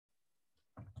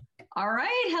All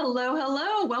right. Hello,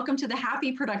 hello. Welcome to the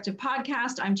Happy Productive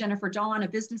Podcast. I'm Jennifer Dawn, a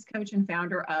business coach and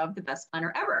founder of The Best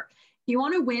Planner Ever. If you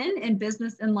want to win in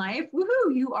business and life,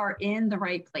 woohoo, you are in the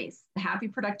right place. The Happy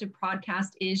Productive Podcast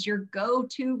is your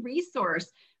go-to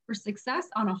resource for success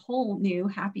on a whole new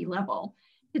happy level.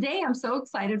 Today, I'm so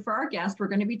excited for our guest. We're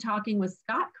going to be talking with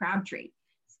Scott Crabtree.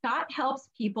 Scott helps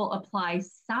people apply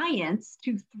science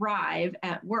to thrive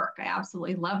at work. I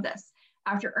absolutely love this.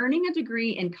 After earning a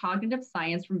degree in cognitive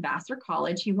science from Vassar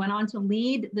College, he went on to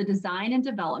lead the design and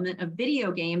development of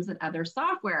video games and other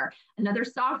software. Another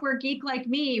software geek like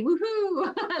me,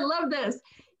 woohoo, I love this.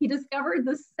 He discovered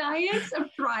the science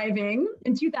of thriving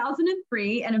in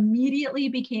 2003 and immediately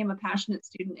became a passionate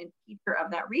student and teacher of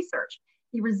that research.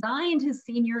 He resigned his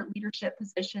senior leadership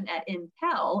position at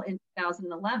Intel in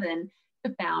 2011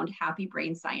 to found Happy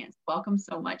Brain Science. Welcome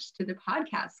so much to the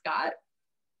podcast, Scott.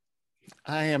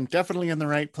 I am definitely in the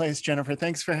right place, Jennifer.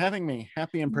 Thanks for having me.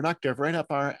 Happy and productive, right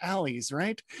up our alleys,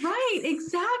 right? Right,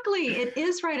 exactly. It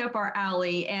is right up our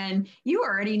alley. And you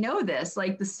already know this,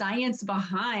 like the science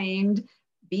behind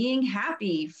being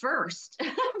happy first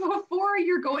before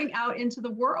you're going out into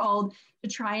the world to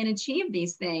try and achieve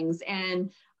these things.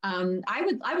 And I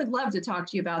would love to talk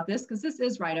to you about this because this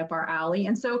is right up our alley.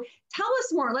 And so tell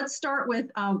us more. Let's start with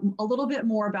a little bit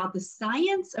more about the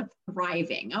science of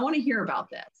thriving. I want to hear about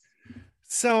this.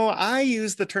 So I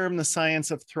use the term the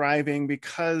science of thriving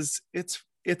because it's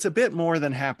a bit more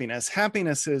than happiness.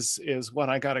 Happiness is what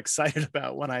I got excited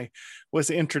about when I was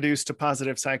introduced to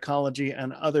positive psychology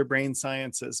and other brain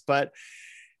sciences. But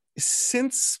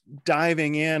since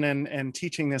diving in and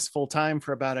teaching this full time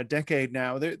for about a decade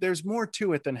now, there's more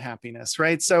to it than happiness,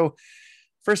 right? So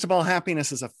first of all,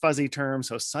 happiness is a fuzzy term.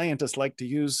 So scientists like to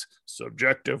use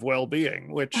subjective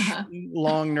well-being, which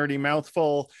long, nerdy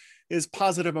mouthful is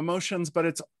positive emotions, but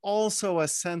it's also a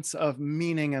sense of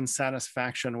meaning and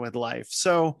satisfaction with life.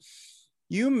 So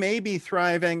you may be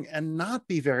thriving and not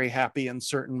be very happy in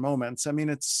certain moments. I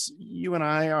mean, you and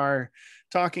I are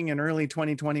talking in early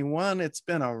 2021. It's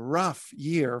been a rough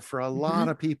year for a lot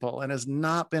of people and has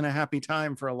not been a happy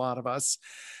time for a lot of us.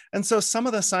 And so some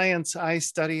of the science I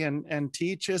study and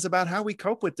teach is about how we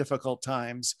cope with difficult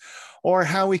times, or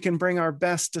how we can bring our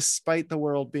best despite the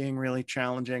world being really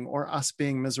challenging or us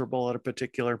being miserable at a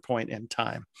particular point in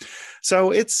time.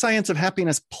 So it's science of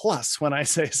happiness plus when I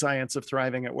say science of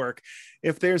thriving at work.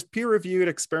 If there's peer-reviewed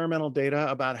experimental data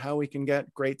about how we can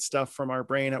get great stuff from our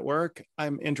brain at work,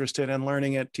 I'm interested in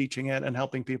learning it, teaching it, and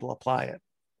helping people apply it.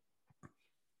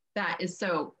 That is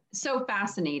so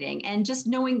fascinating. And just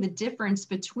knowing the difference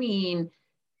between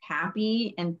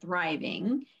happy and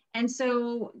thriving. And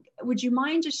so would you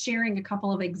mind just sharing a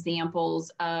couple of examples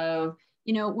of,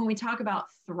 when we talk about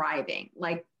thriving,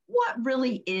 like what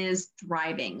really is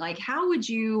thriving? Like, how would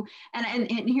you,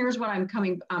 and here's what I'm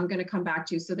going to come back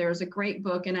to. So there's a great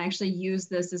book, and I actually use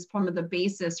this as part of the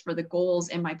basis for the goals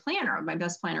in my planner, my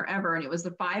best planner ever. And it was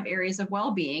the 5 areas of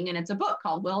well-being. And it's a book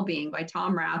called Well-Being by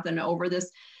Tom Rath, and over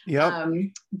this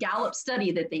Gallup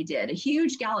study that they did, a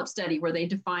huge Gallup study where they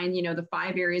defined, the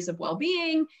 5 areas of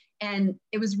well-being. And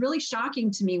it was really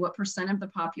shocking to me what percent of the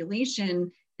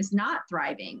population is not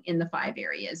thriving in the 5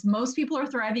 areas. Most people are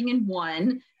thriving in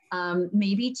 1,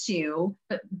 maybe 2,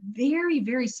 but very,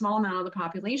 very small amount of the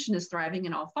population is thriving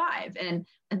in all 5. And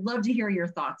I'd love to hear your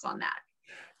thoughts on that.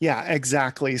 Yeah,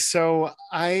 exactly. So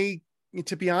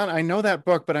to be honest, I know that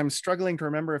book, but I'm struggling to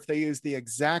remember if they use the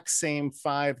exact same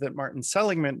 5 that Martin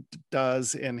Seligman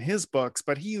does in his books,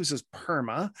 but he uses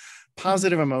PERMA,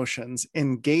 positive emotions,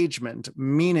 engagement,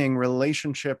 meaning,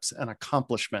 relationships, and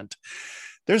accomplishment.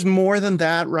 There's more than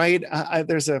that, right?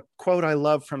 There's a quote I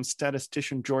love from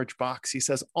statistician George Box. He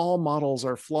says, all models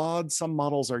are flawed, some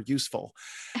models are useful,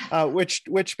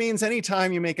 which means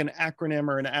anytime you make an acronym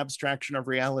or an abstraction of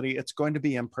reality, it's going to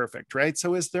be imperfect, right?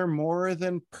 So is there more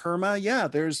than PERMA? Yeah,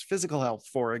 there's physical health,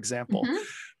 for example.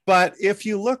 But if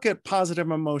you look at positive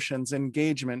emotions,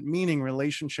 engagement, meaning,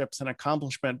 relationships, and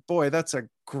accomplishment, boy, that's a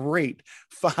great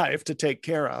 5 to take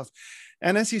care of.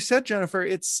 And as you said, Jennifer,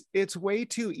 it's way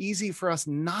too easy for us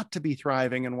not to be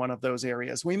thriving in one of those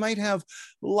areas. We might have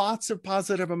lots of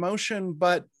positive emotion,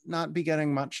 but not be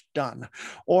getting much done.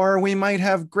 Or we might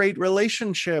have great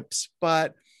relationships,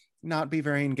 but not be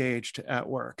very engaged at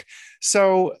work.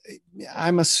 So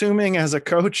I'm assuming as a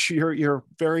coach, you're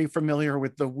very familiar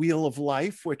with the wheel of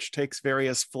life, which takes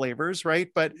various flavors, right?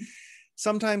 But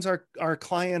sometimes our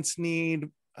clients need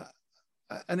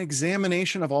an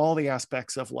examination of all the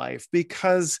aspects of life,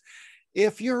 because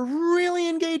if you're really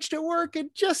engaged at work and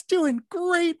just doing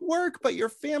great work, but your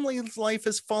family's life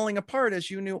is falling apart,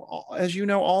 as you know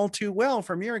all too well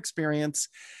from your experience,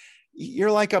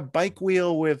 you're like a bike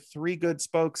wheel with 3 good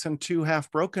spokes and 2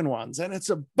 half broken ones, and it's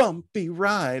a bumpy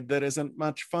ride that isn't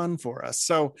much fun for us.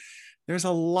 So there's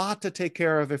a lot to take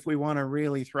care of if we want to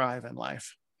really thrive in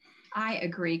life. I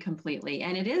agree completely.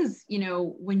 And it is,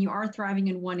 when you are thriving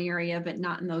in one area, but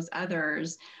not in those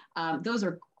others, those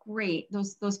are great.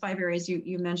 Those 5 areas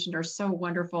you mentioned are so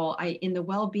wonderful. In the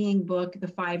well-being book, the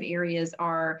 5 areas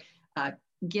are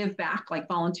give back, like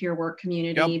volunteer work,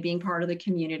 community, being part of the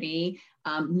community.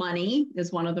 Money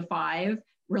is one of the 5.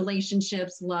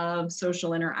 Relationships, love,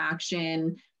 social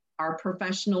interaction, our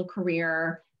professional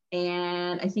career,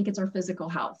 and I think it's our physical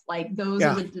health. Like those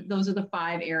are the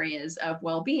 5 areas of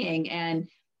well-being. And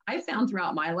I found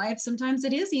throughout my life, sometimes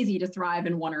it is easy to thrive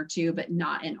in 1 or 2, but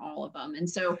not in all of them. And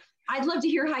so I'd love to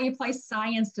hear how you apply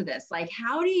science to this. Like,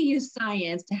 how do you use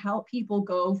science to help people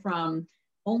go from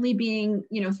only being,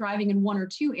 thriving in 1 or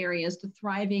 2 areas to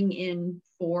thriving in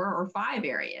 4 or 5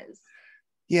 areas?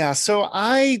 Yeah. So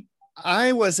I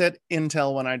was at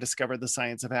Intel when I discovered the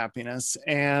science of happiness,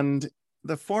 and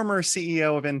the former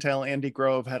CEO of Intel, Andy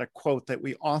Grove, had a quote that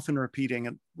we often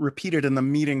repeated in the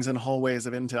meetings and hallways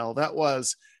of Intel. That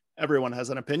was, everyone has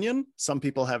an opinion, some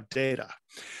people have data.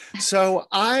 So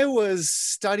I was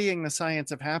studying the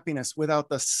science of happiness without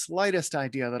the slightest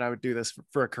idea that I would do this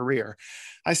for a career.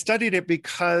 I studied it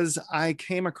because I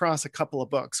came across a couple of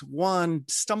books. One,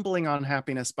 Stumbling on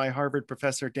Happiness by Harvard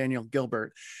professor Daniel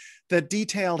Gilbert, that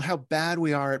detailed how bad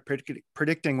we are at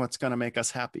predicting what's going to make us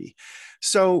happy.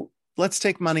 So let's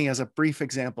take money as a brief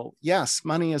example. Yes,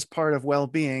 money is part of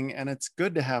well-being, and it's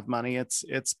good to have money. It's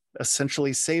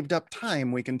essentially saved up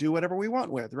time we can do whatever we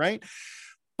want with, right?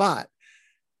 But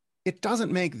it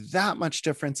doesn't make that much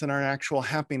difference in our actual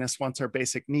happiness once our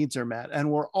basic needs are met. And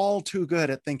we're all too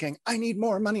good at thinking, I need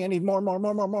more money. I need more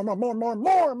money and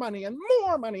more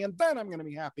money, and then I'm going to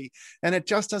be happy. And it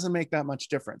just doesn't make that much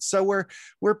difference. So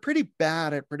we're pretty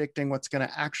bad at predicting what's going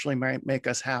to actually make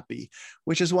us happy,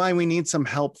 which is why we need some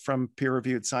help from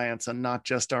peer-reviewed science and not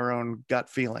just our own gut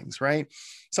feelings, right?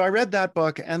 So I read that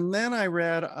book, and then I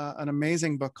read an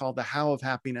amazing book called The How of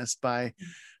Happiness by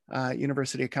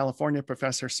University of California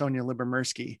professor Sonja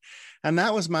Lyubomirsky. And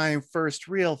that was my first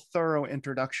real thorough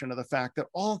introduction to the fact that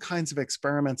all kinds of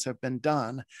experiments have been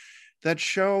done that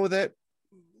show that,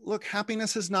 look,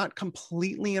 happiness is not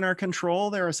completely in our control.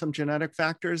 There are some genetic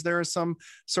factors, there are some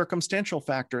circumstantial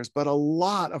factors, but a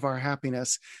lot of our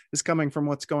happiness is coming from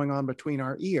what's going on between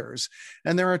our ears.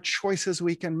 And there are choices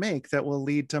we can make that will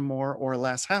lead to more or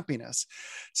less happiness.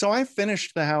 So I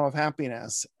finished The How of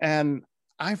Happiness, and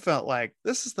I felt like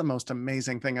this is the most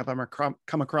amazing thing I've ever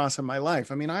come across in my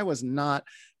life. I mean, I was not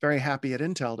very happy at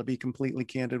Intel, to be completely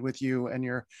candid with you and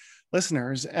your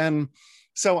listeners. And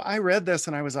so I read this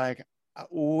and I was like,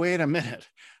 wait a minute,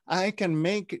 I can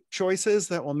make choices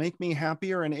that will make me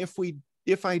happier. And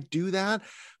if I do that,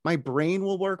 my brain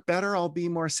will work better. I'll be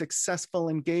more successful,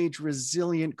 engaged,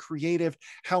 resilient, creative,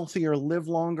 healthier, live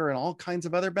longer, and all kinds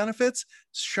of other benefits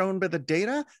shown by the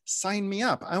data. Sign me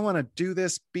up. I want to do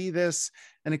this, be this,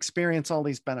 and experience all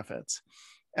these benefits.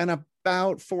 And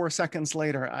about 4 seconds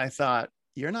later, I thought,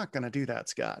 you're not going to do that,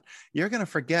 Scott. You're going to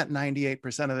forget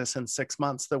 98% of this in 6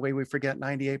 months, the way we forget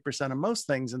 98% of most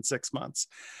things in 6 months.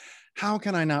 How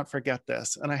can I not forget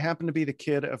this? And I happen to be the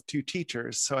kid of 2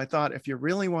 teachers. So I thought, if you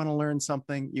really want to learn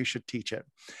something, you should teach it.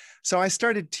 So I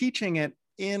started teaching it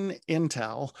in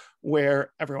Intel,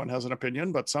 where everyone has an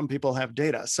opinion, but some people have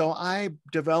data. So I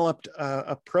developed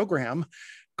a program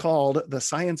called The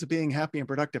Science of Being Happy and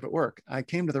Productive at Work. I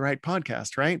came to the right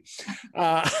podcast, right?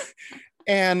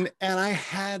 And I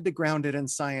had to ground it in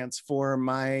science for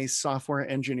my software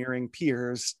engineering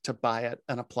peers to buy it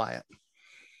and apply it.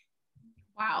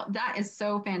 Wow, that is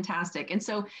so fantastic. And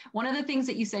so one of the things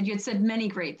that you had said many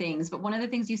great things, but one of the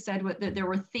things you said was that there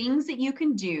were things that you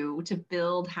can do to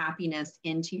build happiness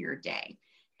into your day.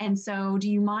 And so do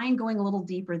you mind going a little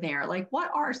deeper there? Like,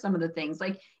 what are some of the things?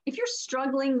 Like, if you're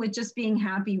struggling with just being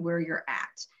happy where you're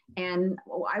at, and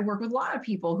I work with a lot of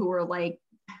people who are like,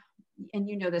 and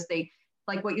you know this, they,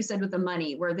 like what you said with the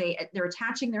money, where they're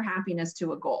attaching their happiness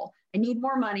to a goal. I need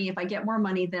more money. If I get more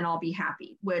money, then I'll be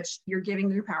happy, which you're giving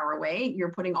your power away.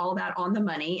 You're putting all that on the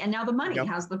money. And now the money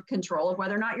has the control of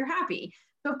whether or not you're happy.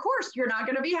 So of course you're not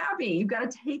going to be happy. You've got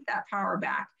to take that power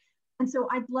back. And so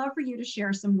I'd love for you to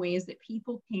share some ways that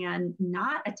people can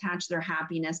not attach their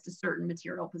happiness to certain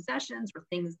material possessions or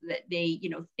things that they,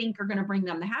 think are going to bring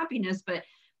them the happiness, but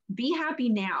be happy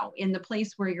now in the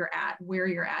place where you're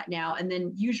at now, and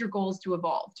then use your goals to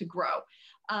evolve, to grow.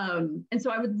 And so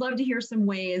I would love to hear some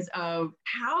ways of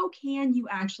how can you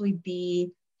actually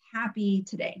be happy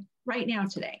today, right now,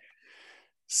 today?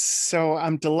 So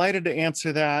I'm delighted to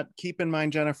answer that. Keep in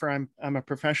mind, Jennifer, I'm a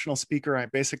professional speaker. I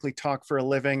basically talk for a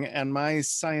living, and my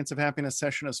Science of Happiness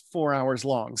session is 4 hours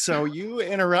long. So you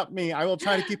interrupt me. I will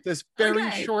try to keep this very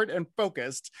short and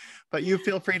focused, but you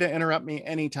feel free to interrupt me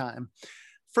anytime.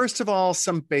 First of all,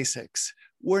 some basics.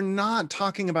 We're not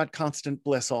talking about constant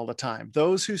bliss all the time.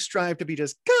 Those who strive to be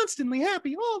just constantly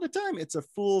happy all the time, it's a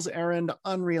fool's errand,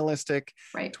 unrealistic.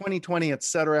 Right. 2020, et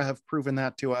cetera, have proven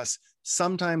that to us.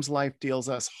 Sometimes life deals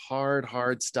us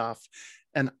hard stuff,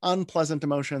 and unpleasant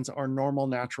emotions are normal,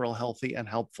 natural, healthy, and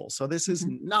helpful. So this is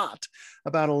not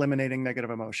about eliminating negative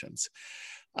emotions.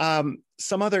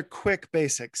 Some other quick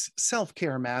basics: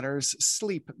 self-care matters,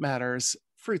 sleep matters,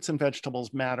 fruits and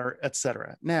vegetables matter,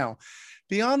 etc. Now,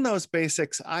 beyond those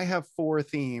basics, I have 4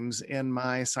 themes in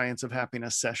my Science of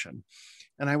Happiness session,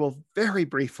 and I will very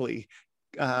briefly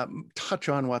touch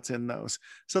on what's in those.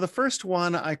 So the first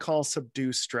one I call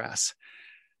subdue stress.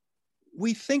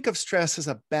 We think of stress as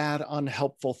a bad,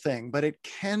 unhelpful thing, but it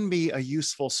can be a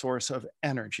useful source of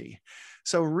energy.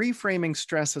 So reframing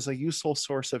stress as a useful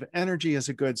source of energy is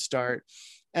a good start.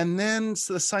 And then,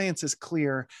 so the science is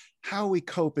clear, how we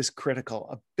cope is critical.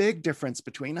 A big difference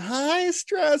between high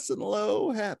stress and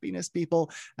low happiness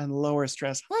people and lower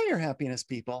stress, higher happiness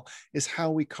people is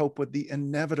how we cope with the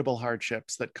inevitable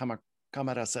hardships that come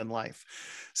at us in life.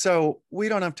 So we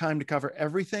don't have time to cover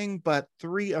everything, but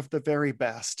 3 of the very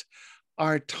best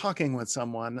are talking with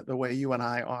someone the way you and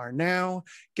I are now,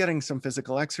 getting some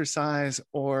physical exercise,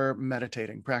 or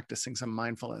meditating, practicing some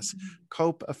mindfulness.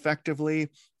 Cope effectively,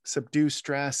 subdue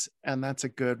stress, and that's a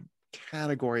good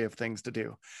category of things to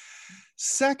do.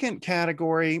 Second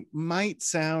category might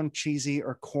sound cheesy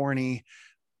or corny,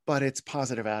 but it's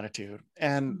positive attitude.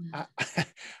 And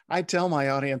I tell my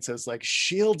audiences, like,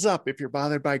 shields up if you're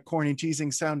bothered by corny,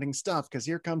 cheesy sounding stuff, because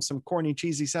here comes some corny,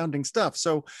 cheesy sounding stuff.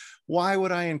 So why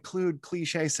would I include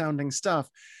cliche sounding stuff?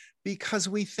 Because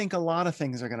we think a lot of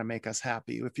things are going to make us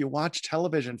happy. If you watch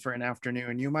television for an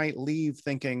afternoon, you might leave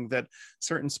thinking that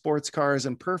certain sports cars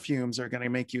and perfumes are going to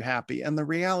make you happy. And the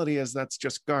reality is that's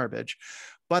just garbage.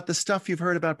 But the stuff you've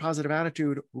heard about positive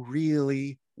attitude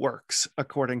really works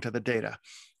according to the data.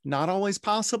 Not always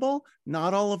possible.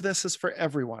 Not all of this is for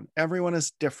everyone. Everyone is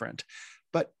different.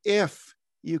 But if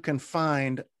you can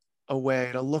find a way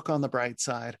to look on the bright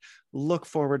side, look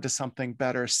forward to something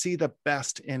better, see the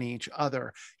best in each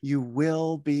other, you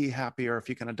will be happier if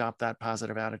you can adopt that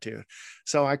positive attitude.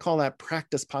 So I call that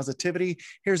practice positivity.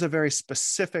 Here's a very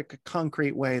specific,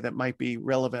 concrete way that might be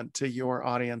relevant to your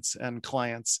audience and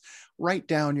clients. Write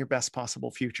down your best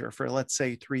possible future for, let's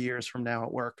say, 3 years from now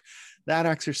at work. That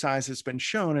exercise has been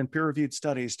shown in peer-reviewed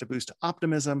studies to boost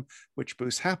optimism, which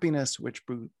boosts happiness, which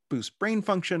boosts brain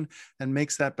function, and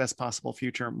makes that best possible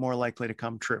future more likely to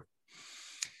come true.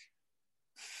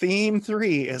 Theme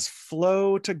 3 is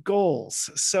flow to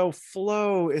goals. So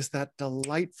flow is that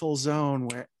delightful zone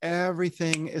where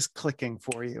everything is clicking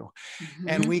for you.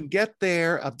 And we get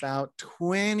there about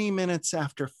 20 minutes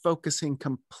after focusing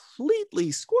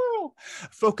completely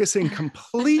focusing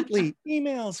completely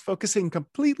emails, focusing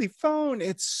completely phone.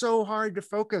 It's so hard to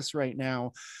focus right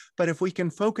now. But if we can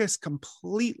focus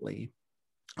completely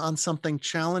on something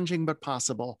challenging but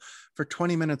possible for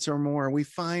 20 minutes or more, we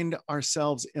find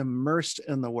ourselves immersed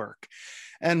in the work.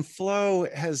 And flow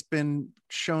has been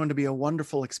shown to be a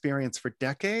wonderful experience for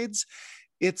decades.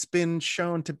 It's been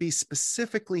shown to be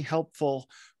specifically helpful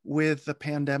with the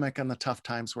pandemic and the tough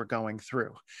times we're going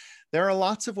through. There are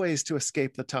lots of ways to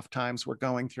escape the tough times we're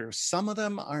going through. Some of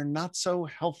them are not so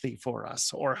healthy for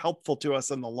us or helpful to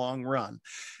us in the long run.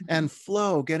 And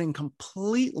flow, getting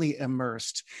completely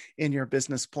immersed in your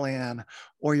business plan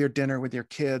or your dinner with your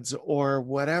kids or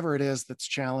whatever it is that's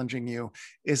challenging you,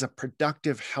 is a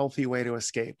productive, healthy way to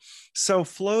escape. So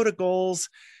flow to goals,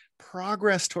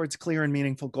 progress towards clear and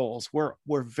meaningful goals.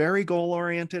 We're very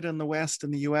goal-oriented in the West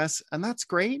and the US, and that's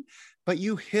great. But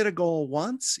you hit a goal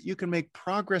once, you can make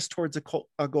progress towards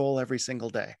a goal every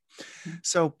single day.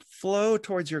 So flow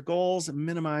towards your goals,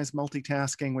 minimize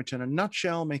multitasking, which in a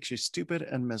nutshell makes you stupid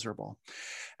and miserable.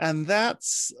 And that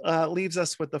leaves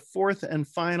us with the 4th and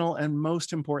final and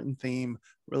most important theme,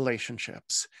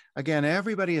 relationships. Again,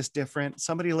 everybody is different.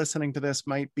 Somebody listening to this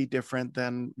might be different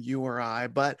than you or I,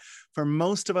 but for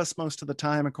most of us, most of the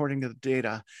time, according to the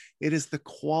data, it is the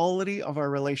quality of our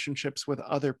relationships with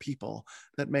other people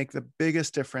that make the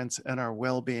biggest difference in our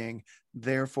well-being,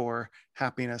 therefore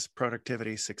happiness,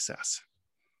 productivity, success.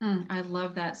 I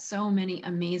love that. So many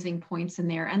amazing points in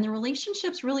there. And the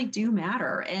relationships really do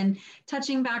matter. And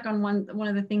touching back on one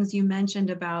of the things you mentioned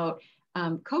about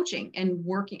coaching and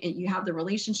working, you have the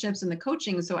relationships and the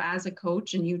coaching. So as a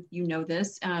coach, and you know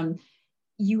this,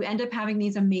 you end up having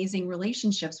these amazing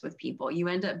relationships with people. You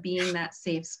end up being that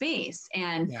safe space.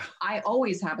 And I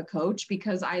always have a coach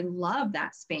because I love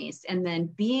that space. And then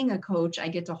being a coach, I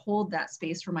get to hold that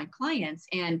space for my clients.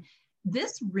 And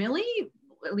this really,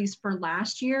 at least for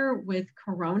last year with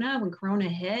Corona, when Corona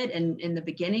hit, and in the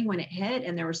beginning when it hit,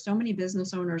 and there were so many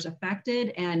business owners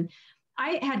affected, and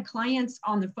I had clients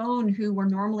on the phone who were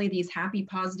normally these happy,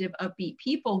 positive, upbeat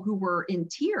people who were in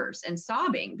tears and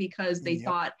sobbing because they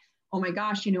thought, oh my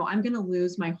gosh, you know, I'm going to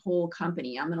lose my whole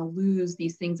company. I'm going to lose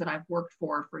these things that I've worked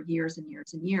for years and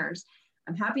years and years.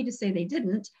 I'm happy to say they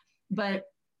didn't, but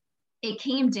it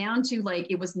came down to like,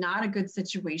 it was not a good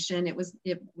situation.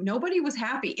 Nobody was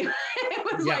happy.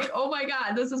 It was like, oh my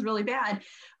God, this is really bad.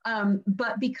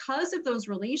 But because of those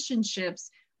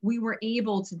relationships, we were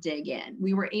able to dig in.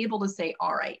 We were able to say,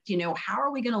 all right, you know, how are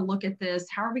we going to look at this?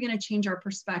 How are we going to change our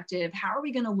perspective? How are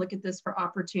we going to look at this for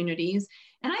opportunities?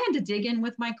 And I had to dig in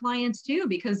with my clients too,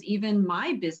 because even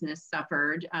my business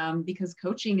suffered because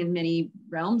coaching in many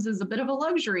realms is a bit of a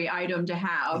luxury item to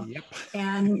have.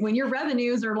 And when your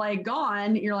revenues are like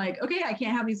gone, you're like, okay, I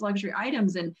can't have these luxury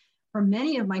items. And for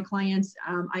many of my clients,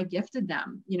 I gifted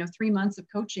them, you know, 3 months of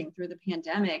coaching through the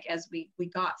pandemic as we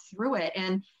got through it.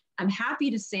 And I'm happy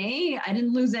to say I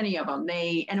didn't lose any of them.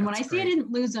 And when I say I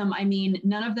didn't lose them, I mean,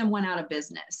 none of them went out of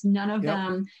business. None of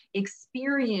them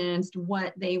experienced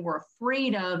what they were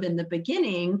afraid of in the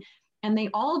beginning. And they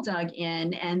all dug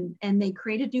in and they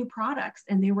created new products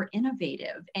and they were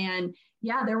innovative. And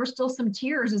yeah, there were still some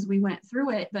tears as we went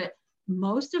through it, but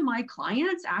most of my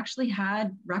clients actually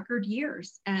had record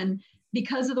years. And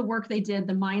because of the work they did,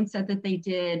 the mindset that they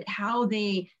did, how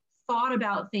they thought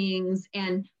about things,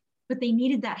 but they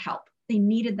needed that help. They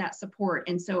needed that support.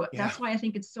 And so that's why I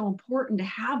think it's so important to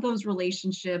have those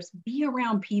relationships, be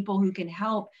around people who can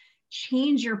help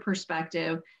change your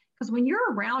perspective. Because when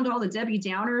you're around all the Debbie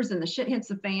Downers and the shit hits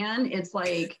the fan, it's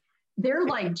like, they're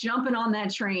like jumping on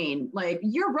that train. Like,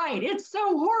 you're right. It's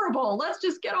so horrible. Let's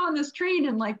just get on this train.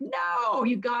 And like, no,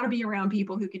 you got to be around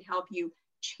people who can help you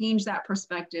change that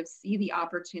perspective, see the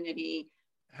opportunity.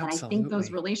 Absolutely. And I think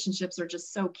those relationships are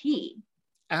just so key.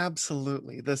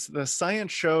 Absolutely. The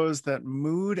science shows that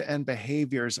mood and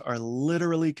behaviors are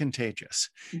literally contagious.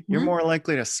 You're more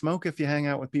likely to smoke if you hang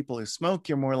out with people who smoke.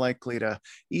 You're more likely to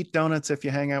eat donuts if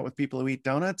you hang out with people who eat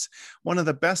donuts. One of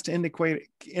the best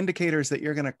indicators that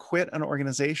you're going to quit an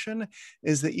organization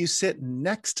is that you sit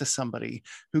next to somebody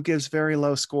who gives very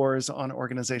low scores on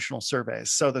organizational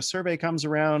surveys. So the survey comes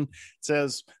around,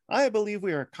 says, I believe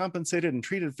we are compensated and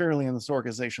treated fairly in this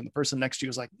organization. The person next to you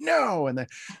is like, no. And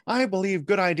I believe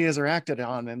good ideas are acted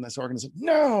on in this organization.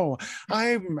 No,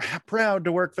 I'm proud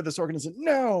to work for this organization.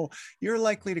 No, you're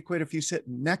likely to quit if you sit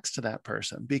next to that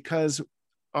person because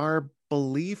our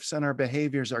beliefs and our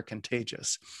behaviors are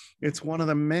contagious. It's one of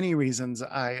the many reasons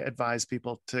I advise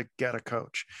people to get a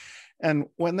coach. And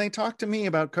when they talk to me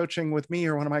about coaching with me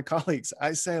or one of my colleagues,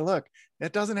 I say, look,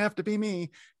 it doesn't have to be me.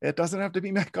 It doesn't have to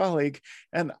be my colleague.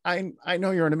 And I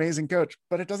know you're an amazing coach,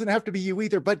 but it doesn't have to be you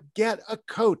either. But get a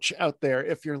coach out there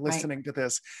if you're listening to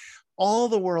this. All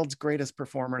the world's greatest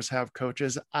performers have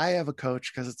coaches. I have a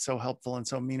coach because it's so helpful and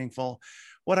so meaningful.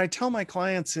 What I tell my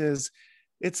clients is,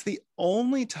 it's the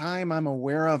only time I'm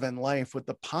aware of in life, with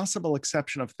the possible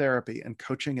exception of therapy, and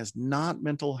coaching is not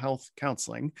mental health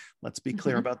counseling. Let's be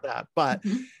clear about that. But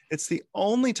it's the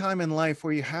only time in life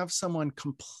where you have someone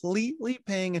completely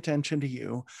paying attention to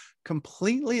you,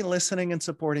 completely listening and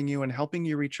supporting you and helping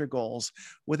you reach your goals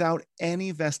without any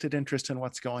vested interest in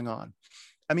what's going on.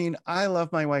 I mean, I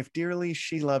love my wife dearly.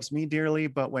 She loves me dearly.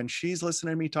 But when she's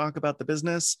listening to me talk about the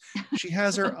business, she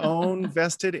has her own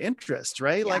vested interest,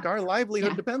 right? Like our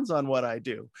livelihood depends on what I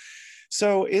do.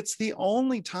 So it's the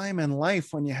only time in life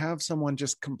when you have someone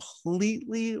just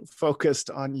completely focused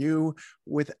on you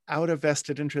without a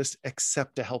vested interest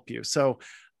except to help you. So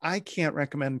I can't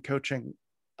recommend coaching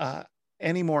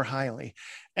any more highly.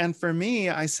 And for me,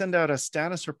 I send out a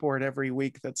status report every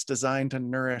week that's designed to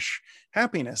nourish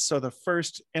happiness. So the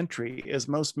first entry is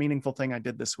most meaningful thing I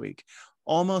did this week.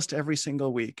 Almost every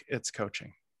single week, it's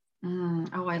coaching.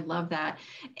 Oh, I love that.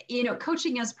 You know,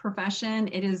 coaching as a profession,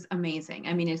 it is amazing.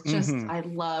 I mean, it's just, I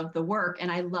love the work.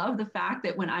 And I love the fact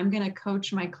that when I'm going to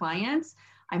coach my clients,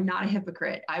 I'm not a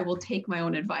hypocrite. I will take my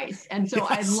own advice. And so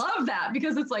I love that,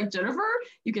 because it's like, Jennifer,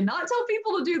 you cannot tell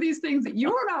people to do these things that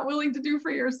you are not willing to do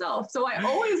for yourself. So I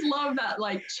always love that,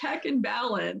 like, check and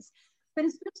balance. But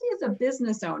especially as a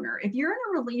business owner, if you're in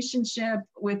a relationship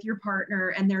with your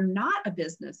partner and they're not a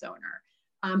business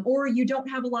owner, or you don't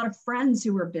have a lot of friends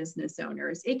who are business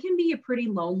owners, it can be a pretty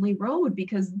lonely road,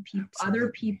 because other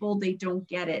people, they don't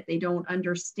get it. They don't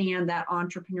understand that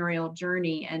entrepreneurial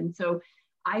journey. And so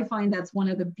I find that's one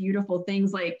of the beautiful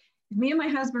things. Like if me and my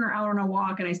husband are out on a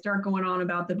walk and I start going on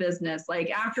about the business, like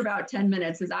after about 10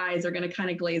 minutes, his eyes are going to kind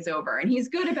of glaze over. And he's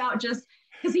good about just,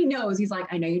 because he knows, he's like,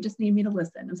 I know you just need me to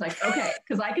listen. It's like, okay,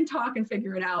 because I can talk and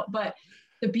figure it out. But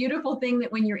the beautiful thing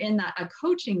that when you're in a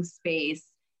coaching space,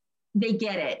 they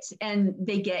get it and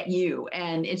they get you.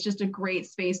 And it's just a great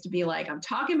space to be like, I'm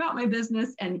talking about my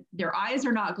business and their eyes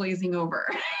are not glazing over.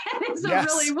 And it's a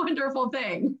really wonderful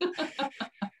thing.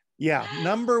 Yeah.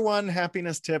 Number one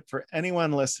happiness tip for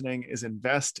anyone listening is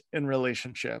invest in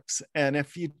relationships. And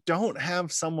if you don't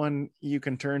have someone you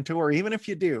can turn to, or even if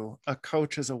you do, a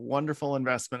coach is a wonderful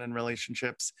investment in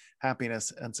relationships,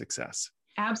 happiness, and success.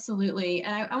 Absolutely.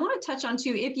 And I want to touch on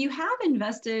too, if you have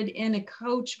invested in a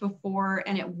coach before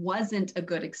and it wasn't a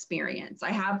good experience.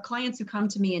 I have clients who come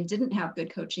to me and didn't have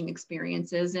good coaching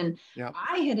experiences. And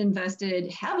I had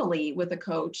invested heavily with a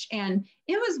coach and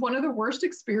it was one of the worst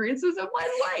experiences of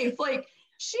my life. Like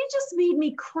she just made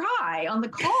me cry on the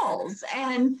calls.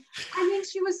 And I mean,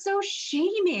 she was so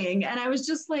shaming. And I was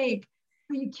just like,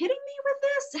 are you kidding me with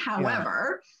this?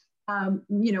 However,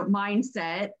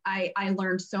 mindset, I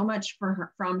learned so much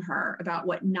from her about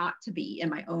what not to be in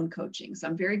my own coaching. So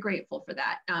I'm very grateful for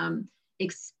that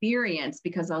experience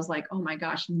because I was like, oh my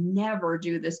gosh, never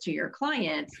do this to your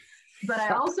clients. But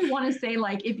I also want to say,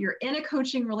 like, if you're in a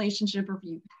coaching relationship or if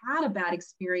you've had a bad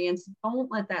experience,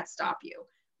 don't let that stop you.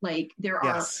 Like there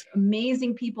are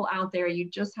amazing people out there. You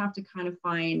just have to kind of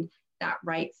find that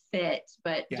right fit,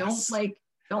 but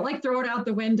don't throw it out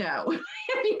the window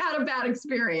if you had a bad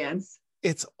experience.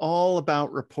 It's all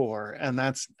about rapport. And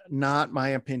that's not my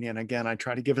opinion. Again, I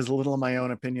try to give as little of my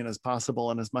own opinion as possible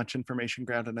and as much information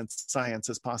grounded in science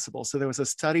as possible. So there was a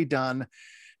study done,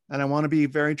 and I want to be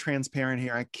very transparent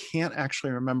here. I can't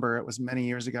actually remember. It was many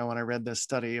years ago when I read this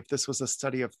study, if this was a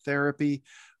study of therapy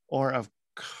or of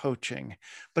coaching,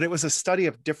 but it was a study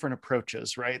of different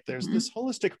approaches, right? There's this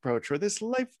holistic approach or this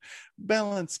life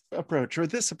balance approach or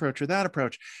this approach or that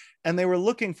approach. And they were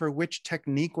looking for which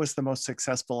technique was the most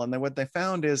successful. And then what they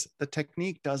found is the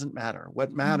technique doesn't matter.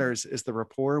 What matters is the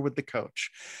rapport with the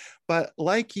coach. But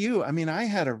like you, I mean, I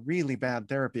had a really bad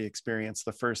therapy experience,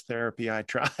 the first therapy I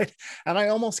tried, and I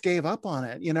almost gave up on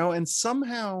it, and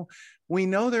somehow we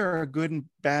know there are good and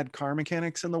bad car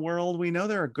mechanics in the world. We know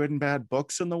there are good and bad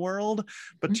books in the world,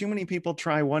 but too many people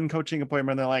try one coaching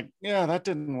appointment. And they're like, yeah, that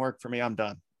didn't work for me. I'm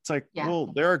done. It's like, well,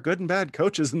 there are good and bad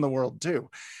coaches in the world too.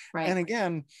 Right. And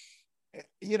again,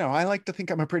 I like to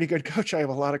think I'm a pretty good coach. I have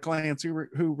a lot of clients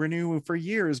who renew for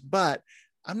years, but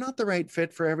I'm not the right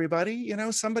fit for everybody.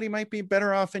 Somebody might be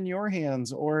better off in your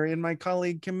hands or in my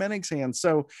colleague Kim Menig's hands.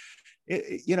 So,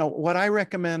 what I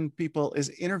recommend people is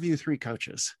interview 3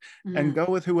 coaches and go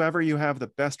with whoever you have the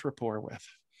best rapport with.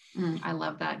 I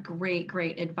love that.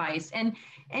 Great advice. And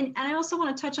I also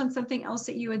want to touch on something else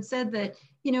that you had said that,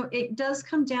 it does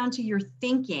come down to your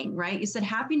thinking, right? You said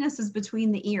happiness is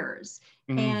between the ears.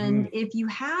 And if you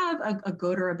have a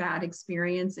good or a bad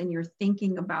experience and you're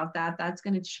thinking about that, that's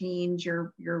going to change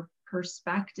your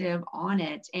perspective on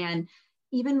it. And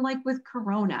even like with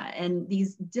Corona and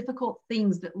these difficult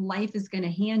things that life is going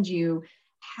to hand you,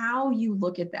 how you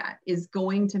look at that is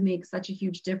going to make such a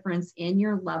huge difference in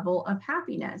your level of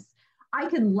happiness. I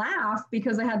can laugh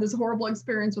because I had this horrible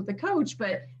experience with the coach,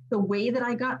 but the way that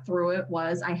I got through it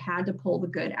was I had to pull the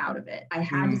good out of it. I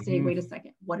had to say, wait a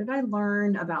second, what did I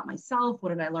learn about myself? What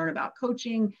did I learn about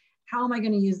coaching? How am I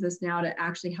going to use this now to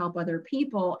actually help other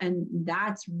people? And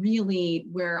that's really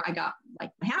where I got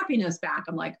like my happiness back.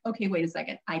 I'm like, okay, wait a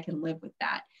second, I can live with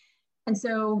that. And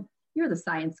so you're the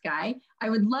science guy. I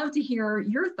would love to hear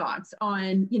your thoughts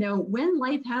on, when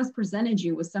life has presented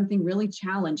you with something really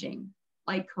challenging,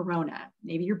 like Corona,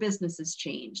 maybe your business has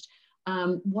changed.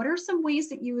 What are some ways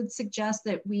that you would suggest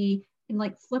that we can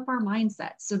like flip our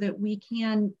mindset so that we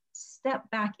can step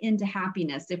back into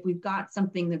happiness if we've got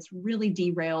something that's really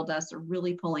derailed us or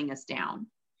really pulling us down?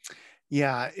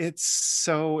 Yeah, it's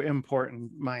so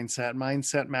important. Mindset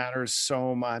matters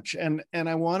so much. And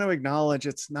I want to acknowledge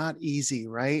it's not easy,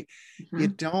 right? You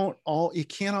can't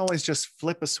always just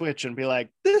flip a switch and be like,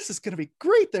 this is going to be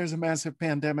great. There's a massive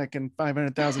pandemic and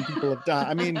 500,000 people have died.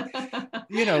 I mean,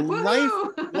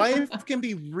 life can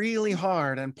be really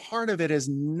hard. And part of it is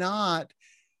not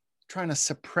trying to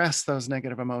suppress those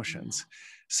negative emotions.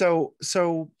 So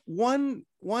one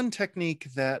technique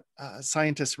that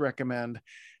scientists recommend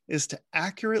is to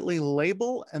accurately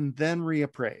label and then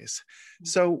reappraise.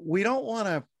 So we don't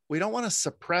want to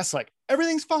suppress like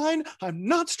everything's fine, I'm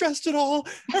not stressed at all,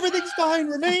 everything's fine,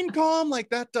 remain calm.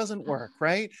 Like that doesn't work,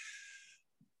 right?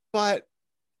 But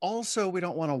also we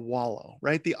don't want to wallow,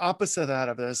 right? The opposite of that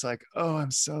of this, like, oh,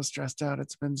 I'm so stressed out.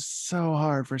 It's been so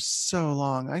hard for so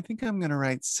long. I think I'm going to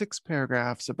write 6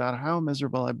 paragraphs about how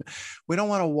miserable I've been. We don't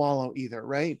want to wallow either,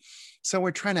 right? So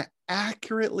we're trying to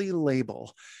accurately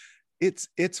label.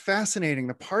 It's fascinating.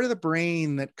 The part of the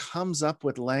brain that comes up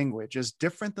with language is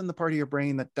different than the part of your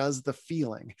brain that does the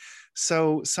feeling.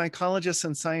 So psychologists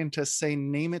and scientists say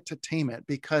name it to tame it,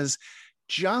 because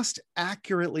just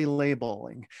accurately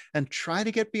labeling, and try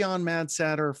to get beyond mad,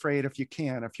 sad, or afraid if you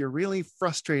can. If you're really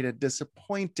frustrated,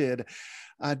 disappointed,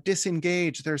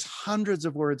 disengaged, there's hundreds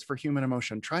of words for human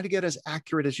emotion. Try to get as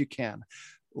accurate as you can.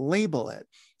 Label it.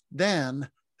 Then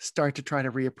start to try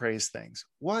to reappraise things.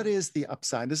 What is the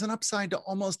upside? There's an upside to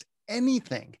almost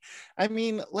anything. I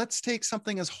mean, let's take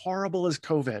something as horrible as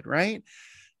COVID, right?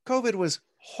 COVID was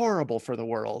horrible for the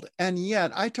world. And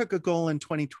yet I took a goal in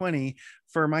 2020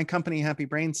 for my company, Happy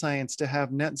Brain Science, to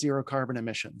have net zero carbon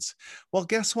emissions. Well,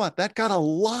 guess what? That got a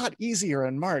lot easier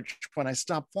in March when I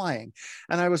stopped flying.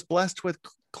 And I was blessed with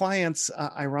clients,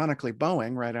 ironically,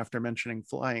 Boeing, right after mentioning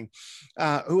flying,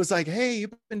 who was like, hey,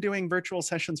 you've been doing virtual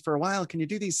sessions for a while. Can you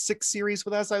do these 6 series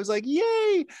with us? I was like,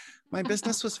 yay. My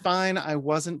business was fine. I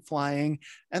wasn't flying.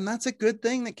 And that's a good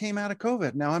thing that came out of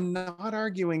COVID. Now, I'm not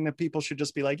arguing that people should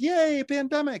just be like, yay,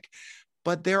 pandemic.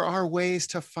 But there are ways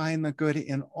to find the good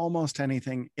in almost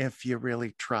anything if you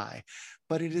really try.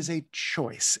 But it is a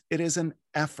choice. It is an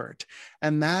effort.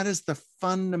 And that is the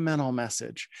fundamental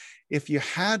message. If you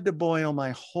had to boil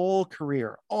my whole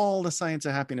career, all the science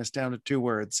of happiness, down to 2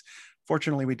 words,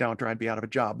 fortunately we don't, or I'd be out of a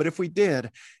job. But if we did,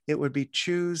 it would be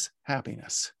choose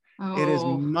happiness. It is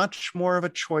much more of a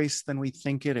choice than we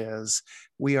think it is.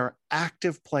 We are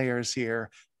active players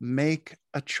here. Make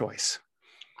a choice.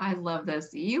 I love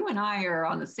this. You and I are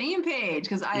on the same page,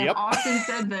 because I have often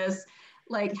said this,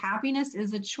 like, happiness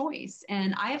is a choice.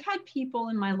 And I have had people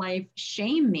in my life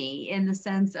shame me in the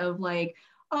sense of like,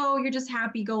 oh, you're just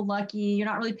happy go lucky. You're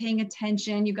not really paying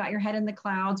attention. You've got your head in the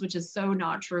clouds, which is so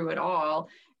not true at all.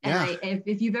 And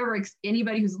if you've ever,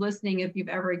 anybody who's listening, if you've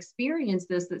ever experienced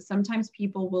this, that sometimes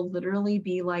people will literally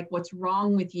be like, what's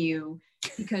wrong with you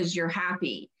because you're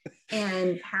happy?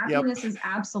 And happiness is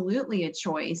absolutely a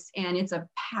choice, and it's a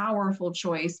powerful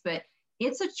choice, but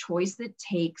it's a choice that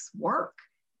takes work.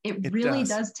 It really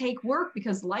does take work,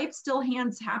 because life still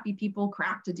hands happy people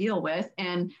crap to deal with.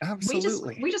 And we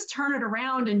just turn it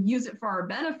around and use it for our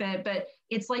benefit. But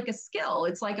it's like a skill.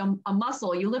 It's like a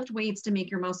muscle. You lift weights to make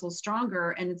your muscles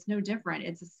stronger, and it's no different.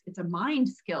 It's a mind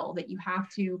skill that you have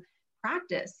to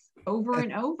practice over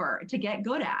and over to get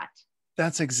good at.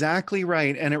 That's exactly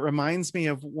right. And it reminds me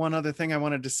of one other thing I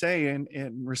wanted to say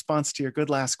in response to your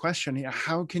good last question. You know,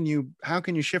 how can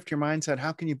you shift your mindset?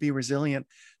 How can you be resilient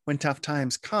when tough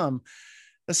times come?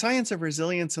 The science of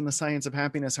resilience and the science of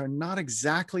happiness are not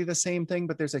exactly the same thing,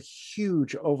 but there's a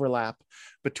huge overlap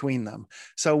between them.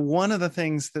 So one of the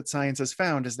things that science has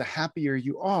found is the happier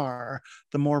you are,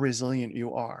 the more resilient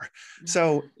you are.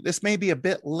 So this may be a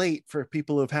bit late for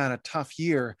people who've had a tough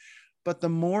year, but the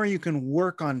more you can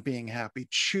work on being happy,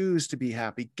 choose to be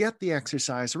happy, get the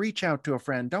exercise, reach out to a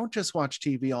friend, don't just watch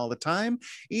TV all the time,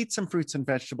 eat some fruits and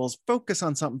vegetables, focus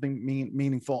on something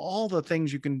meaningful, all the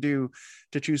things you can do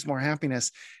to choose more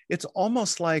happiness. It's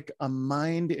almost like a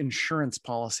mind insurance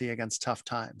policy against tough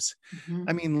times. Mm-hmm.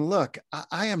 I mean, look,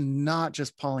 I am not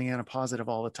just Pollyanna positive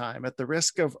all the time. At the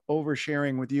risk of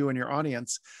oversharing with you and your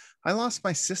audience, I lost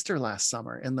my sister last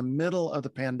summer in the middle of the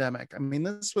pandemic. I mean,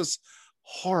 this was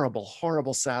horrible,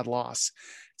 horrible, sad loss.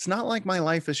 It's not like my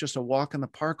life is just a walk in the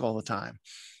park all the time.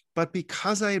 But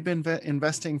because I had been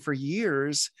investing for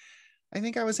years, I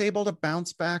think I was able to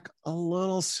bounce back a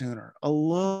little sooner, a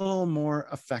little more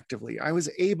effectively. I was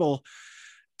able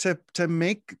to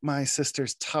make my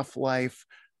sister's tough life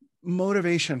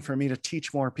motivation for me to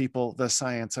teach more people the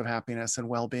science of happiness and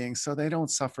well-being so they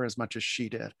don't suffer as much as she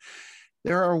did.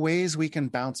 There are ways we can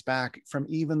bounce back from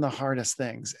even the hardest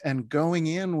things, and going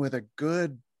in with a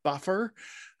good buffer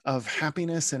of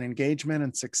happiness and engagement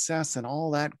and success and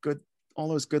all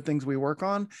those good things we work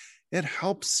on, it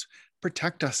helps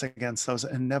protect us against those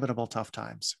inevitable tough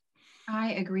times.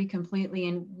 I agree completely.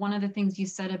 And one of the things you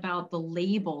said about the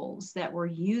labels that we're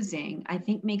using, I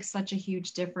think makes such a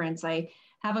huge difference. I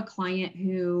have a client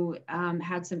who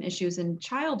had some issues in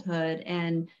childhood,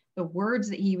 and the words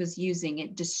that he was using,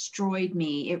 it destroyed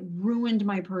me. It ruined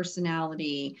my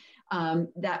personality.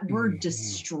 That word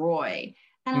destroy.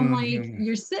 And I'm like,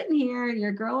 you're sitting here, you're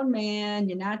a grown man,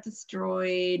 you're not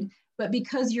destroyed. But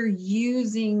because you're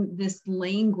using this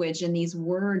language and these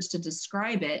words to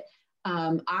describe it,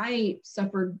 I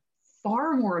suffered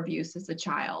far more abuse as a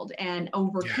child and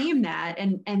overcame that.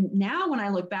 And now when I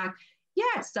look back,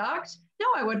 Yeah, it sucked. No,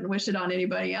 I wouldn't wish it on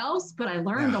anybody else, but I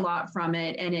learned Yeah. a lot from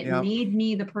it and it Yep. made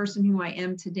me the person who I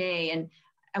am today. And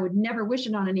I would never wish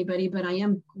it on anybody, but I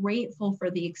am grateful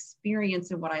for the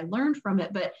experience and what I learned from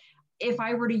it. But if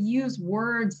I were to use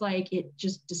words like it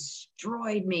just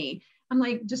destroyed me, I'm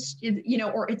like, just, you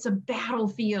know, or it's a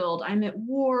battlefield, I'm at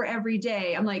war every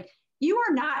day. I'm like, you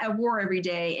are not at war every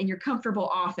day in your comfortable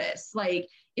office. Like,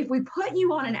 if we put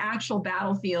you on an actual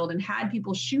battlefield and had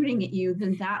people shooting at you,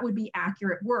 then that would be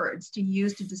accurate words to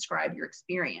use to describe your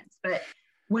experience. But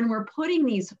when we're putting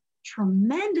these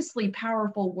tremendously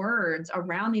powerful words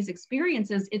around these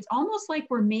experiences, it's almost like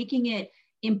we're making it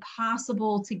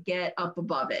impossible to get up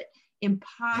above it, Yeah.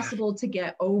 impossible to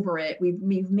get over it. We've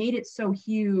made it so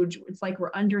huge. It's like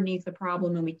we're underneath the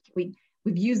problem, and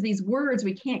we've used these words.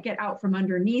 We can't get out from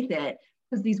underneath it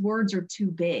because these words are too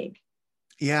big.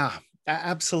 Yeah,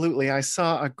 absolutely. I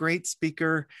saw a great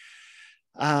speaker.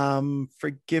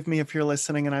 Forgive me if you're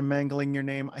listening and I'm mangling your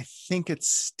name. I think it's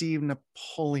Steve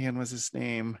Napoleon was his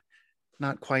name.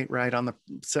 Not quite right on the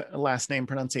last name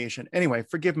pronunciation. Anyway,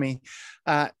 forgive me.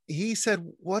 He said,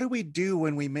 what do we do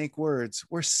when we make words?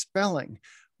 We're spelling.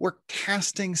 We're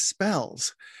casting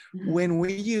spells. When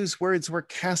we use words, we're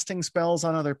casting spells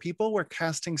on other people. We're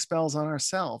casting spells on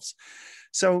ourselves.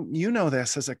 So you know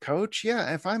this as a coach.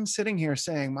 Yeah, if I'm sitting here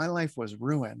saying my life was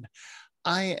ruined,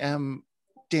 I am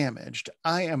damaged,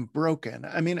 I am broken.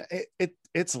 I mean,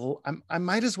 I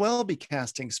might as well be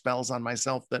casting spells on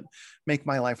myself that make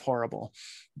my life horrible.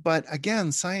 But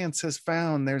again, science has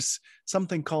found there's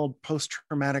something called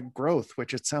post-traumatic growth,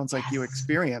 which it sounds like you Yes.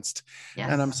 experienced.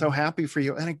 And I'm Yes. so happy for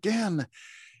you. And again,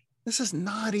 this is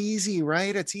not easy,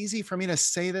 right? It's easy for me to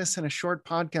say this in a short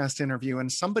podcast interview,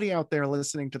 and somebody out there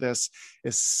listening to this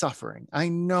is suffering. I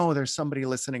know there's somebody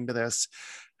listening to this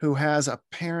who has a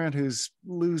parent who's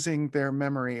losing their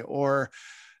memory, or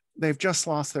they've just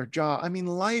lost their job. I mean,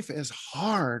 life is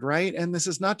hard, right? And this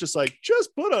is not just like,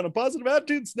 just put on a positive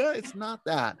attitude. It's not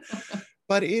that.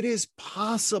 But it is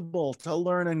possible to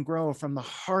learn and grow from the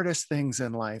hardest things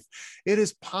in life. It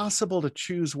is possible to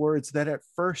choose words that at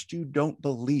first you don't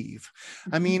believe.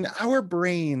 I mean, our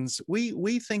brains,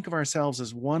 we think of ourselves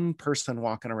as one person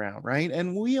walking around, right?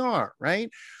 And we are, right?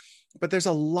 But there's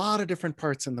a lot of different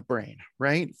parts in the brain,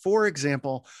 right? For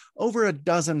example, over a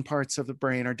dozen parts of the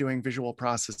brain are doing visual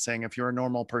processing if you're a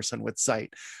normal person with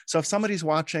sight. So if somebody's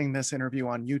watching this interview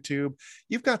on YouTube,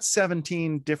 you've got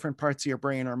 17 different parts of your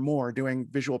brain or more doing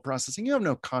visual processing. You have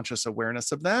no conscious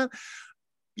awareness of that.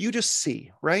 You just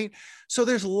see, right? So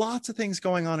there's lots of things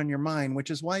going on in your mind, which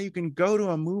is why you can go to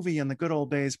a movie in the good old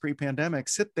days pre-pandemic,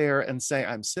 sit there and say,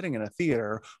 I'm sitting in a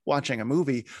theater watching a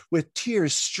movie with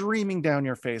tears streaming down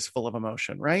your face full of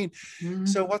emotion, right?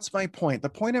 So what's my point? The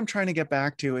point I'm trying to get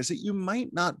back to is that you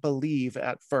might not believe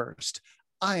at first,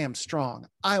 I am strong.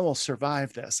 I will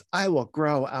survive this. I will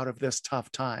grow out of this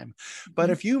tough time. But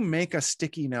if you make a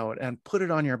sticky note and put it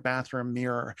on your bathroom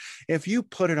mirror, if you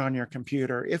put it on your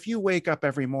computer, if you wake up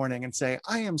every morning and say,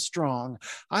 I am strong,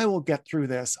 I will get through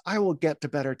this, I will get to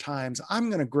better times,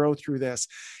 I'm going to grow through this,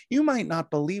 you might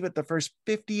not believe it the first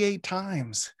 58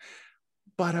 times.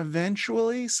 But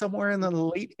eventually, somewhere in the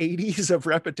late 80s of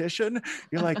repetition,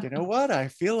 you're like, you know what? I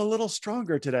feel a little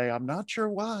stronger today. I'm not sure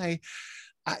why.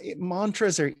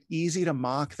 Mantras are easy to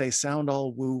mock. They sound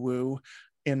all woo woo.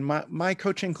 In my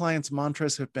coaching clients,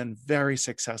 mantras have been very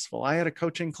successful. I had a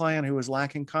coaching client who was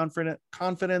lacking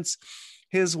confidence.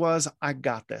 His was, I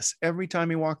got this. Every time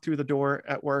he walked through the door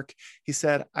at work, he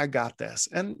said, I got this.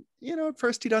 And, you know, at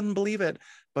first he doesn't believe it,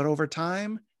 but over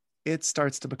time, it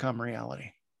starts to become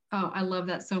reality. Oh, I love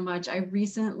that so much. I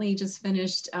recently just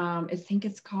finished, I think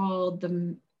it's called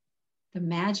the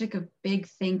Magic of Big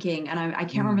Thinking. And I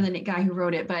can't remember the guy who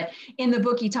wrote it, but in the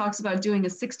book, he talks about doing a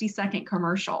 60-second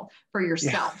commercial for Yeah.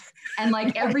 yourself. And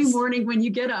like every Yes. morning when you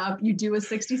get up, you do a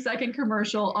 60-second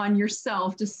commercial on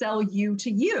yourself to sell you to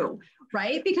you,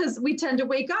 right? Because we tend to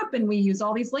wake up and we use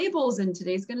all these labels and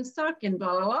today's going to suck and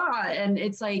blah, blah, blah. And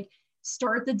it's like,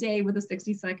 start the day with a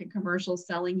 60-second commercial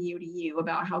selling you to you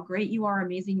about how great you are,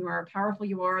 amazing you are, powerful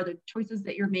you are, the choices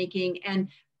that you're making, and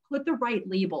put the right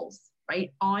labels,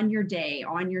 right, on your day,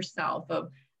 on yourself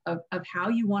of how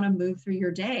you want to move through your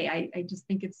day. I just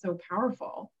think it's so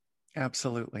powerful.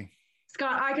 Absolutely.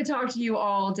 Scott, I could talk to you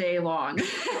all day long.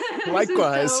 This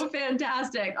Likewise. is so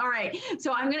fantastic. All right.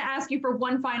 So I'm going to ask you for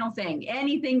one final thing,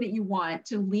 anything that you want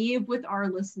to leave with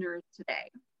our listeners today.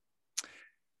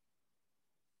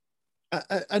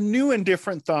 A new and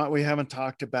different thought we haven't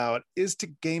talked about is to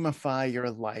gamify your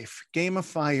life,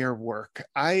 gamify your work.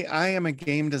 I am a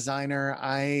game designer.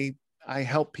 I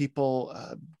help people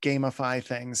gamify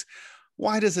things.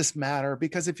 Why does this matter?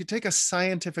 Because if you take a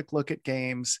scientific look at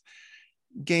games,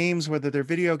 games, whether they're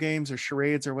video games or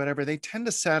charades or whatever, they tend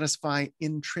to satisfy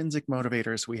intrinsic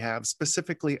motivators we have,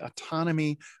 specifically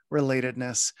autonomy,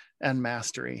 relatedness, and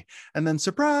mastery. And then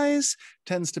surprise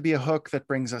tends to be a hook that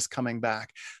brings us coming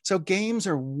back. So games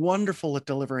are wonderful at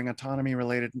delivering autonomy,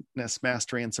 relatedness,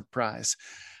 mastery, and surprise.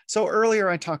 So earlier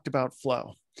I talked about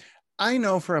flow. I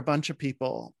know for a bunch of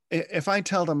people, if I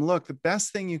tell them, look, the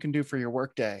best thing you can do for your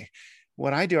workday,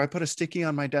 what I do, I put a sticky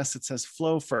on my desk that says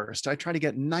flow first. I try to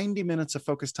get 90 minutes of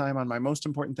focus time on my most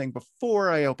important thing before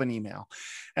I open email.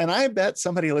 And I bet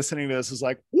somebody listening to this is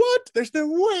like, what? There's no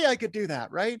way I could do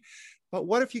that, right? But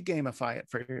what if you gamify it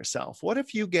for yourself? What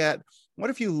if you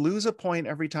lose a point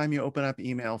every time you open up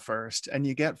email first, and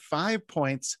you get 5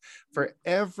 points for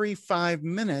every 5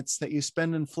 minutes that you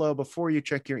spend in flow before you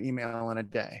check your email in a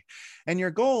day? And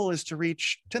your goal is to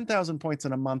reach 10,000 points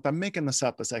in a month. I'm making this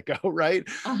up as I go, right?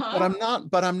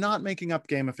 But I'm not making up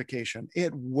gamification.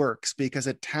 It works because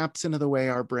it taps into the way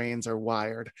our brains are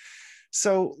wired.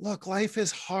 So look, life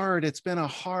is hard. It's been a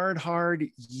hard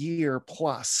year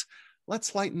plus.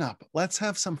 Let's lighten up. Let's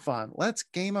have some fun. Let's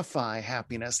gamify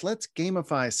happiness. Let's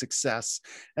gamify success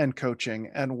and coaching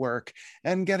and work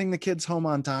and getting the kids home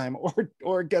on time,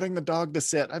 or getting the dog to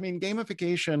sit. I mean,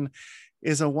 gamification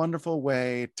is a wonderful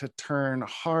way to turn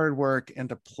hard work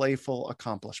into playful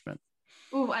accomplishment.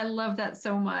 Oh, I love that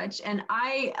so much. And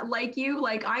I, like you,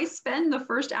 I spend the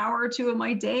first hour or two of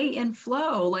my day in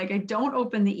flow. I don't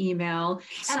open the email,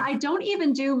 and I don't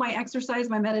even do my exercise,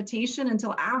 my meditation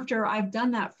until after I've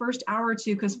done that first hour or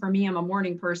two. Cause for me, I'm a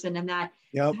morning person, and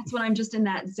that's when I'm just in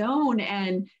that zone.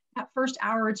 And that first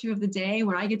hour or two of the day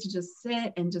when I get to just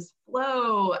sit and just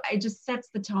flow, it just sets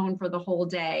the tone for the whole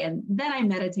day. And then I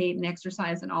meditate and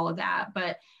exercise and all of that.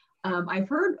 But I've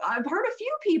heard a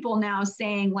few people now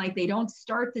saying they don't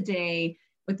start the day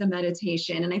with the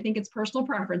meditation. And I think it's personal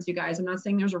preference, you guys. I'm not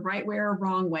saying there's a right way or a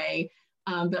wrong way,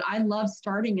 but I love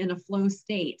starting in a flow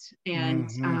state. And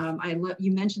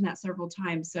you mentioned that several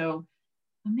times. So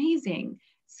amazing.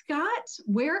 Scott,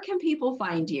 where can people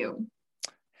find you?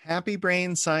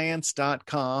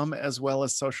 happybrainscience.com, as well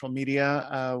as social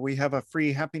media. We have a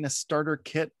free happiness starter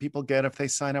kit people get if they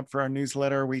sign up for our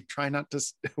newsletter. We try not to,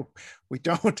 we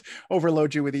don't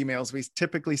overload you with emails. We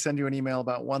typically send you an email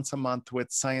about once a month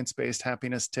with science-based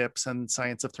happiness tips and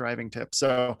science of thriving tips.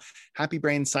 So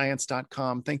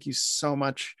happybrainscience.com. Thank you so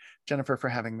much, Jennifer, for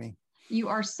having me. You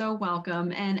are so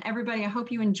welcome. And everybody, I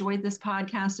hope you enjoyed this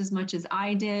podcast as much as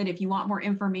I did. If you want more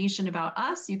information about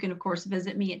us, you can, of course,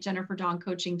 visit me at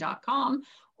jenniferdoncoaching.com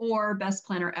or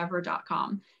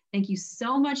bestplannerever.com. Thank you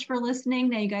so much for listening.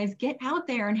 Now, you guys get out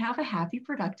there and have a happy,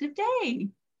 productive day.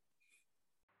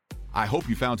 I hope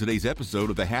you found today's episode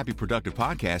of the Happy Productive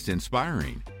Podcast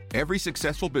inspiring. Every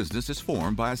successful business is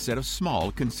formed by a set of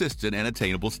small, consistent, and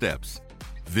attainable steps.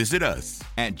 Visit us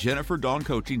at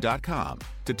jenniferdoncoaching.com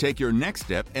to take your next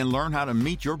step and learn how to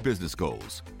meet your business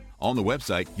goals. On the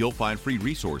website, you'll find free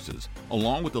resources,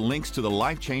 along with the links to the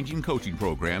life-changing coaching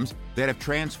programs that have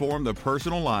transformed the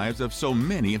personal lives of so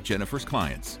many of Jennifer's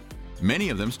clients. Many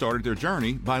of them started their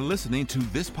journey by listening to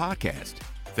this podcast.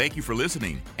 Thank you for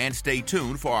listening, and stay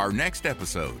tuned for our next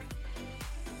episode.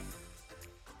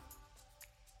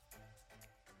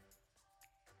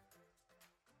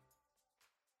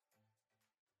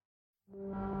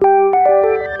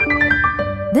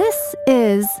 This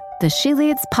is the She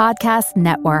Leads Podcast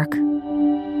Network.